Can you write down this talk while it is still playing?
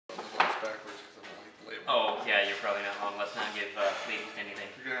you're probably not wrong. Let's not give labels to anything.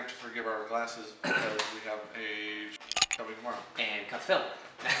 You're gonna have to forgive our glasses because we have a coming tomorrow. And cut film.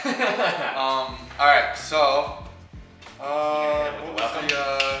 Alright, so what was welcome?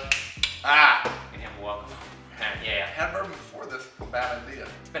 the You can have a welcome. Yeah. had bourbon before this, bad idea.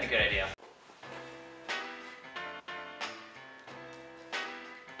 It's been a good idea.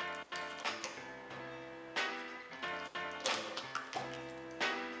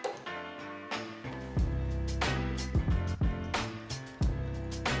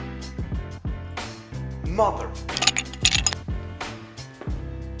 Mother.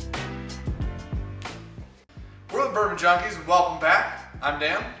 We're the Bourbon Junkies and welcome back. I'm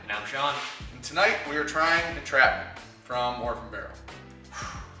Dan. And I'm Sean. And tonight we are trying Entrapment from Orphan Barrel.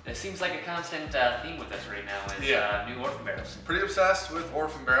 It seems like a constant theme with us right now is new Orphan Barrels. Pretty obsessed with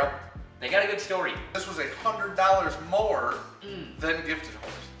Orphan Barrel. They got a good story. This was $100 more than Gifted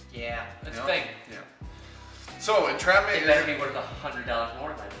Horse. Yeah, that's the thing. Yeah. So Entrapment It better be worth $100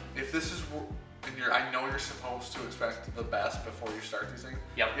 more than. If this is, and I know you're supposed to expect the best before you start these things.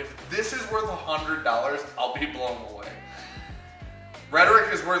 Yep. If this is worth $100, I'll be blown away.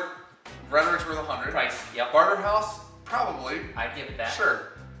 Rhetoric's worth 100. Price, yep. Barter House, probably. I'd give it that.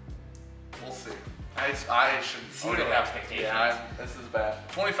 Sure. We'll see. I should. Zero expectations. Yeah, this is bad.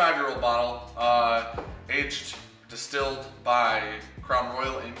 25-year-old bottle, aged, distilled by Crown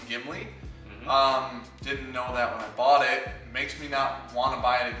Royal in Gimli. Didn't know that when I bought it. Makes me not want to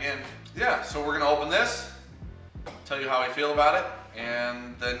buy it again. Yeah, so we're gonna open this, tell you how I feel about it,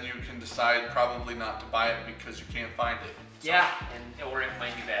 and then you can decide probably not to buy it because you can't find it. So. Yeah, or it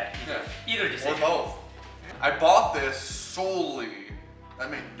might be bad. Either decision. Or both. I bought this solely. That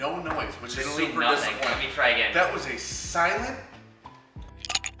made no noise, which is super nothing. disappointing. Let me try again. That was a silent.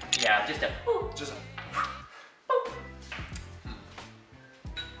 Yeah, just a. Just a.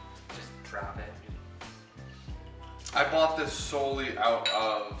 Just drop it. I bought this solely out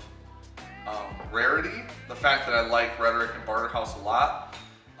of rarity. The fact that I like Rhetoric and Barter House a lot.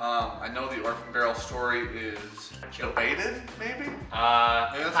 I know the Orphan Barrel story is debated, maybe? Maybe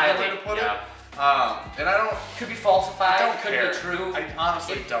that's a good way to put it. And I don't... Could be falsified, could be true. I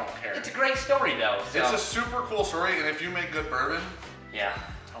honestly don't care. It's a great story though. So. It's a super cool story, and if you make good bourbon, yeah,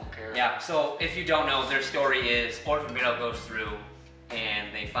 don't care. Yeah, so if you don't know, their story is Orphan Barrel goes through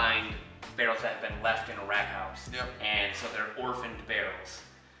and they find barrels that have been left in a rack house. Yep. And so they're orphaned barrels.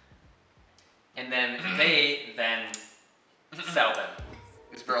 And then they sell them.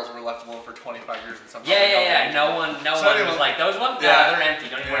 These barrels were left alone for 25 years and sometimes. Yeah. No one was like, those ones? Yeah. They're empty.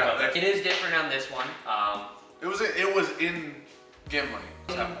 Don't even worry about that. It is different on this one. It was in Gimli.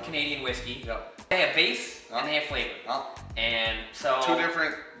 Canadian whiskey. Yep. They have base and they have flavor. And so... Two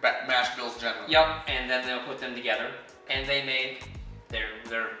different mash bills generally. Yep, and then they'll put them together. And they make their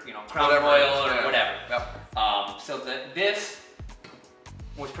Crown Royal or whatever. Yep. So this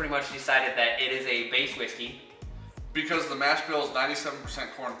was pretty much decided that it is a base whiskey. Because the mash bill is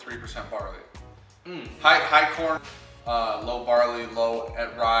 97% corn, 3% barley. High corn, low barley, low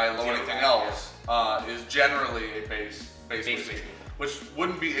rye, low anything else is generally a base whiskey. Which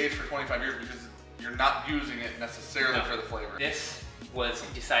wouldn't be aged for 25 years because you're not using it necessarily for the flavor. This was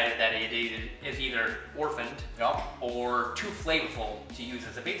decided that it is either orphaned or too flavorful to use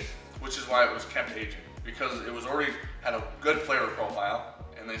as a base. Which is why it was kept aging. Because it was already had a good flavor profile.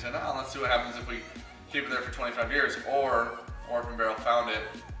 And they said, oh, let's see what happens if we keep it there for 25 years, or Orphan Barrel found it.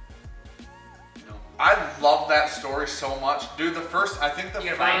 I love that story so much. Dude, I think the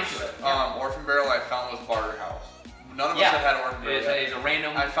first Orphan Barrel I found was Barter House. None of us had Orphan Barrel. It's a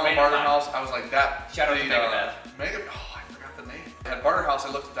random. I found Barter House, I was like, that. Shout out to Megabeth. Oh, I forgot the name. At Barter House,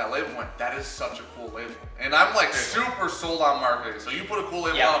 I looked at that label and went, that is such a cool label. And I'm like super sold on marketing. So you put a cool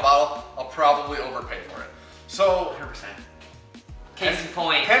label on a bottle, I'll probably overpay for it. So, 100%. Case in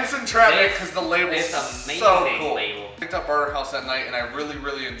point. Hence Entrapment, because the label is so cool. Label. Picked up Barter House that night and I really,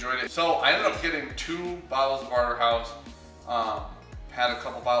 really enjoyed it. So I ended up getting 2 bottles of Barter House, had a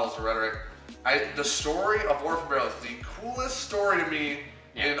couple bottles of Rhetoric. The story of Orphan Barrel is the coolest story to me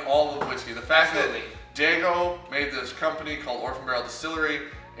in all of whiskey. The fact that Diego made this company called Orphan Barrel Distillery,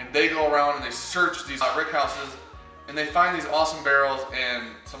 and they go around and they search these rick houses, and they find these awesome barrels, and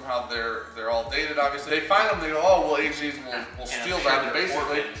somehow they're all dated, obviously. They find them, they go, oh, we'll age these, we'll steal them. And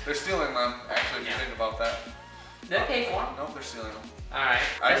basically, they're stealing them, actually, if you think about that. Did they pay for them? No, they're stealing them. Alright.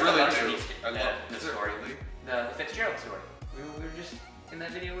 I really do. I love the story. The Fitzgerald story. We were just, in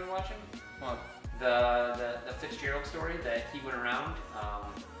that video we were watching? What? The Fitzgerald story that he went around,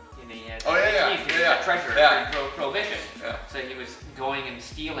 and he had treasure during Prohibition. Yeah. So he was going and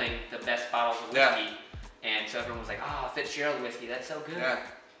stealing the best bottles of whiskey. And so everyone was like, oh, Fitzgerald whiskey, that's so good. Yeah.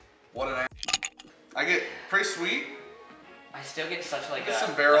 What an I get pretty sweet. I still get such like Get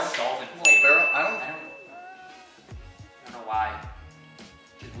some barrel. a solvent A little flavor. barrel. I don't know why.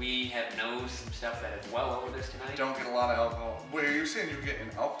 Because we have nose some stuff that is well over this tonight. don't get a lot of alcohol. Wait, are you saying you get an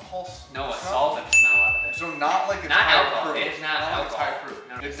alcohol No, a smell? solvent smell out of it. So not like it's Not high alcohol. proof. It is not like alcohol. it's high proof.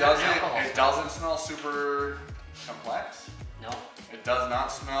 No, It it's not doesn't. alcohol It smell. doesn't smell super complex. No. It does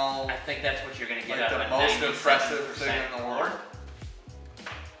not smell I think that's what you're going to get like out the of a most impressive thing 97% in the world.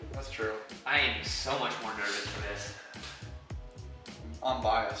 That's true. I am so much more nervous for this. I'm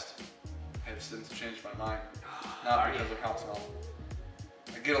biased. I have since changed my mind. Are Not you? because of how it smells.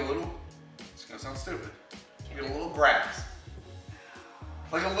 I get a little, it's gonna sound stupid, I get a little grass.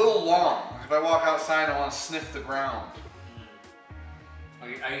 Like a little lawn. Like if I walk outside and I want to sniff the ground. Are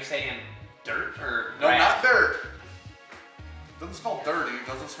you saying dirt or No, grass? not dirt. Doesn't smell dirty.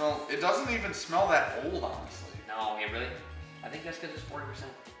 It doesn't even smell that old, honestly. No, it really. I think that's because it's 40%.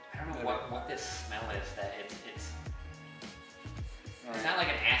 I don't know what this smell is. That it's not like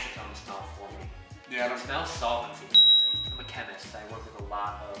an acetone smell for me. Yeah, I It don't smells solvency. I'm a chemist. I work with a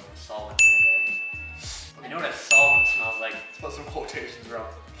lot of solvents in a day. I know what a solvent smells like. Let's put some quotations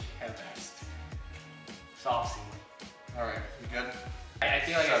around. Chemist. Soft seed. Alright, you good? I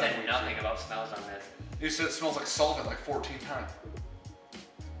feel like I 7 said weeks. nothing about smells on this. You said it smells like solvent like 14 times.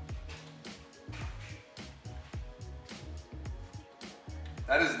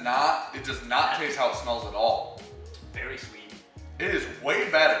 That is not, it does not taste how it smells at all. Very sweet. It is way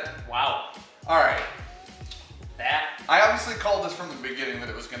better. Wow. Alright, That. I obviously called this from the beginning that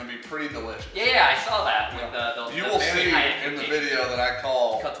it was going to be pretty delicious. Yeah, I saw that with the You the will very see high in the expectation. video that I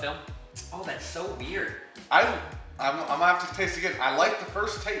call. Cut film. Oh, that's so weird. I'm gonna have to taste again. I like the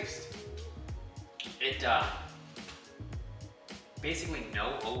first taste. It basically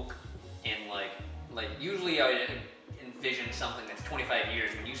no oak and like usually I would envision something that's 25 years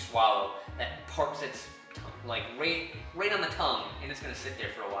when you swallow that parks its like right on the tongue and it's gonna sit there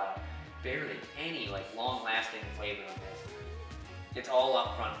for a while. Barely any like long-lasting flavor on this. It's all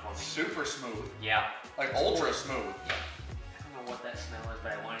up front for me. Super smooth. Yeah. Like ultra smooth. Yeah. I don't know what that smell is,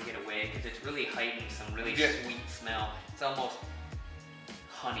 but I want to get away because it's really heightening some really Yeah. sweet smell. It's almost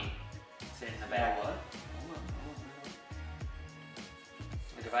honey sitting in the You know back. what?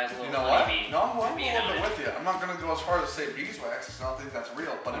 Like if I was a little You know what? honeybee, No, I'm I'd a be little on bit it. with you. I'm not gonna go as far as to say beeswax because I don't think that's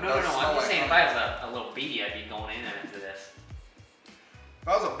real, but Oh, it no, does no, smell I'm just like saying if honey. I was a little bee, I'd be going in into this. If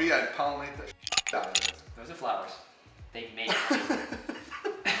I was a bee, I'd pollinate the shit out of this. Those are flowers. They make honey.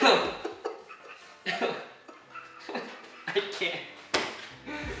 I can't.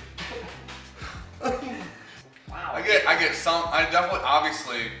 Wow. I get some. I definitely,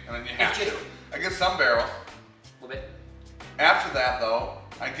 obviously, and then you have It's to. just- I get some barrel. A little bit. After that, though,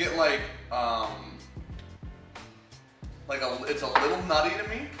 I get like it's a little nutty to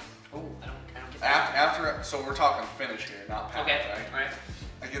me. Oh, I don't get that. After, so we're talking finish here, not palate, Okay, right? alright.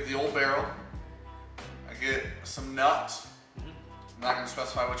 I get the old barrel. I get some nuts. Mhm. I'm not gonna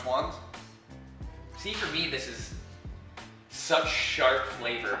specify which ones. See, for me, this is such sharp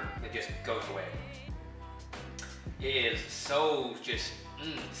flavor that just goes away. It is so just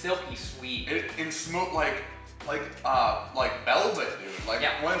silky sweet. In smooth, like velvet, dude. Like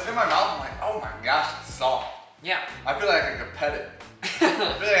Yeah. when it's in my mouth, I'm like, oh my gosh, it's soft. Yeah. I feel like I could pet it. I feel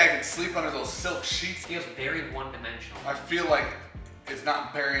like I can sleep under those silk sheets. Feels very one-dimensional. I feel like it's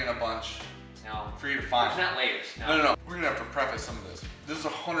not burying a bunch No. for you to find. There's not layers. No. We're gonna have to preface some of this. This is a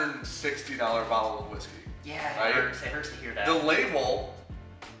 $160 bottle of whiskey. Yeah, it Right? hurts. It hurts to hear that. The label,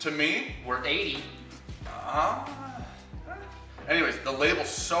 to me, Worth 80. anyways, the label's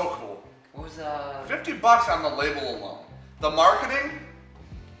so cool. What was $50 on the label alone. The marketing,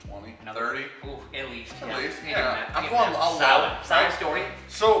 20, 30. Ooh, at least. At yeah. least, I give yeah. that. I'm give going that. all solid. low, Solid right? story.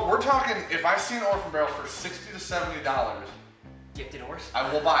 So we're talking, if I see an Orphan Barrel for $60 to $70, Gifted horse.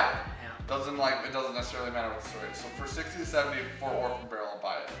 I will buy it. Yeah. It doesn't necessarily matter what the story is. So for 60 to 70 for Orphan Barrel, I'll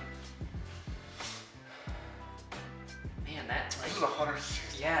buy it. Man, that like. This is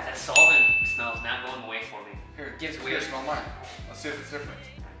 160. Yeah, that solvent smell's not going away for me. Here, Gives here, weird. smell mine. Let's see if it's different.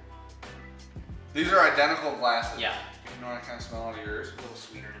 These are identical glasses. Yeah. You know what I kind of smell out of yours? A little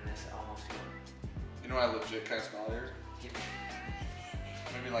sweeter than this, I almost feel. You know what I legit kind of smell out of yours? Give me-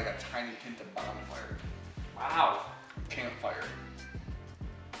 Maybe like a tiny hint of bonfire. Wow. Campfire.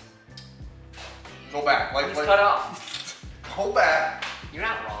 Go back. He's cut off. Go back. You're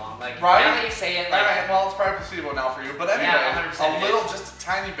not wrong. Like Right? now that you say it, like Alright, well, it's probably placebo now for you. But anyway, Yeah, 100% a it little, is. just a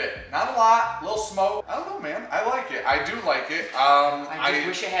tiny bit. Not a lot, a little smoke. I don't know, man. I like it. I do like it. I just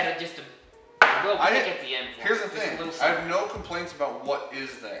wish I had just a little kick at the end. For Here's it. the Just a thing. little I have something. no complaints about what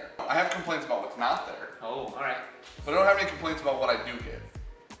is there. I have complaints about what's not there. Oh, all right. But I don't have any complaints about what I do get.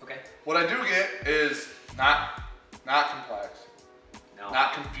 Okay. What I do get is not complex, No.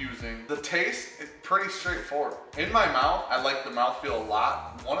 not confusing. The taste is pretty straightforward. In my mouth, I like the mouthfeel a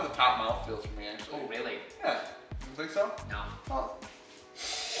lot. One of the top mouthfeels for me, actually. Oh, really? Yeah. You think so? No. Well,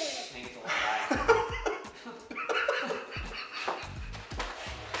 Maybe it's a little dry.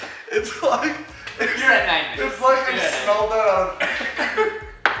 it's like It's like I smelled that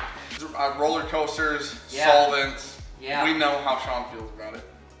on roller coasters, Yeah. solvents. Yeah. We know how Sean feels about it.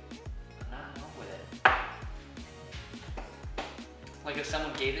 I'm not in love with it. Like if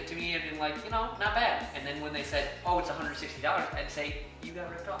someone gave it to me, I'd be like, you know, not bad. And then when they said, oh, it's $160, I'd say, you got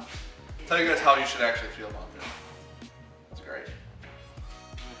ripped off. Tell you guys how you should actually feel about this. That's great.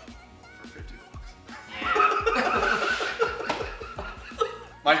 For 50 bucks. Yeah.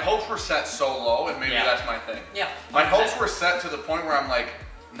 My hopes were set so low, and maybe that's my thing. Yeah. My hopes were set to the point where I'm like,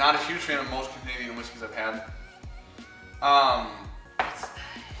 not a huge fan of most Canadian whiskeys I've had.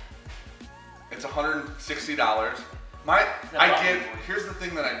 It's $160. Here's the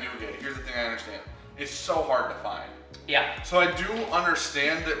thing that I do get. Here's the thing I understand. It's so hard to find. Yeah. So I do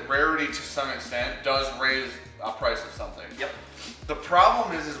understand that rarity to some extent does raise a price of something. Yep. The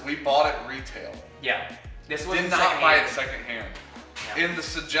problem is we bought it retail. Yeah. This was Did not buy it secondhand. Yeah. In the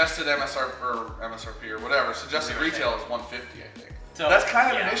suggested MSRP or whatever, suggested retail is $150, I think. So that's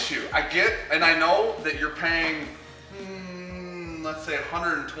kind of an issue. I get, and I know that you're paying, let's say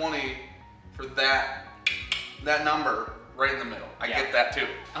 $120 for that number right in the middle. I get that too.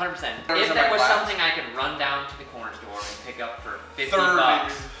 100%. If that was something I could run down to the corner store and pick up for 50 30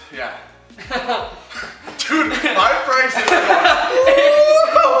 bucks. Yeah. Dude, my price is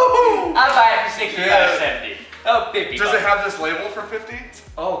I'll buy it for 65, 70. Oh, 50 Does bucks. it have this label for 50?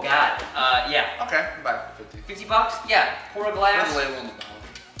 Oh, God. Yeah. Okay, buy it for 50. 50 bucks? Yeah. Pour a glass. There's a label in the bottom.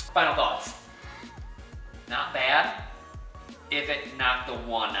 Final thoughts. Not bad. If it knocked the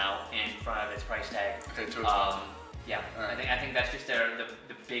one out in front of its price tag. Okay, too expensive. Yeah. Right. I think that's just the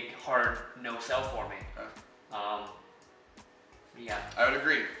big hard no sell for me. Okay. Yeah. I would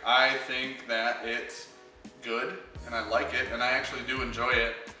agree. I think that it's good, and I like it, and I actually do enjoy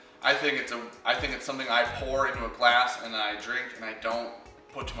it. I think it's something I pour into a glass and I drink, and I don't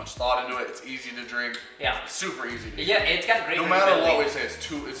put too much thought into it. It's easy to drink. Yeah. Super easy to drink. Yeah, it's got great No matter what we say,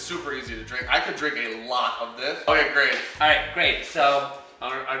 it's super easy to drink. I could drink a lot of this. Okay, great. All right, great. So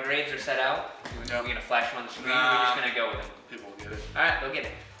our grades are set out. Yep. We're gonna flash them on the screen. Nah. We're just gonna go with them. People will get it. All right, they'll get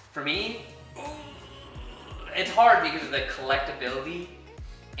it. For me, it's hard because of the collectability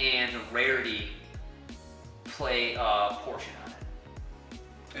and the rarity play a portion on it.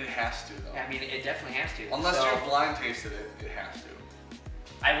 It has to, though. I mean, it definitely has to. Unless So, you blind tasted it, it has to.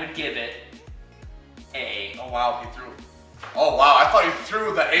 I would give it a. Oh wow, he threw. Oh wow, I thought you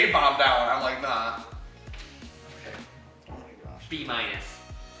threw the A bomb down. I'm like, nah. Okay. Oh my gosh. B minus.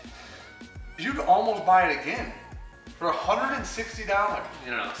 You'd almost buy it again for $160.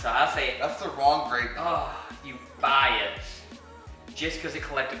 No. So I'll say, That's the wrong grade. oh, you buy it just because of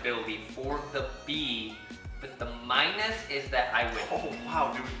collectability for the B, but the minus is that I would Oh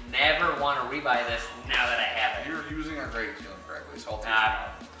wow, dude. never want to rebuy this now that I have it. You're using our grade scale incorrectly. So I'll take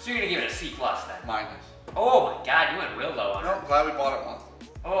So you're gonna give it a C plus then? minus. Oh my God, you went real low on No, it. I'm glad we bought it once.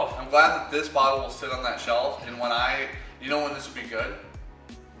 Oh, I'm glad that this bottle will sit on that shelf, and when you know when this would be good?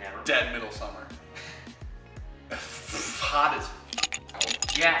 never. Dead middle summer. Hot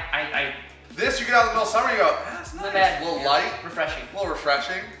as Yeah, I This, you get out in the middle of summer, you go, that's not nice. bad. A little Yeah. light, Refreshing. a little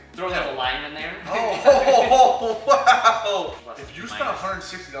refreshing. Throw a little lime in there. Oh, wow. Plus If you minus. spent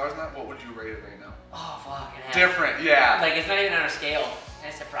 $160 on that, what would you rate it right now? Oh fuck, it has. Different, yeah. Like it's not even on a scale.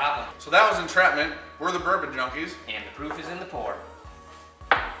 That's the problem. So that was Entrapment. We're the Bourbon Junkies. And the proof is in the pour.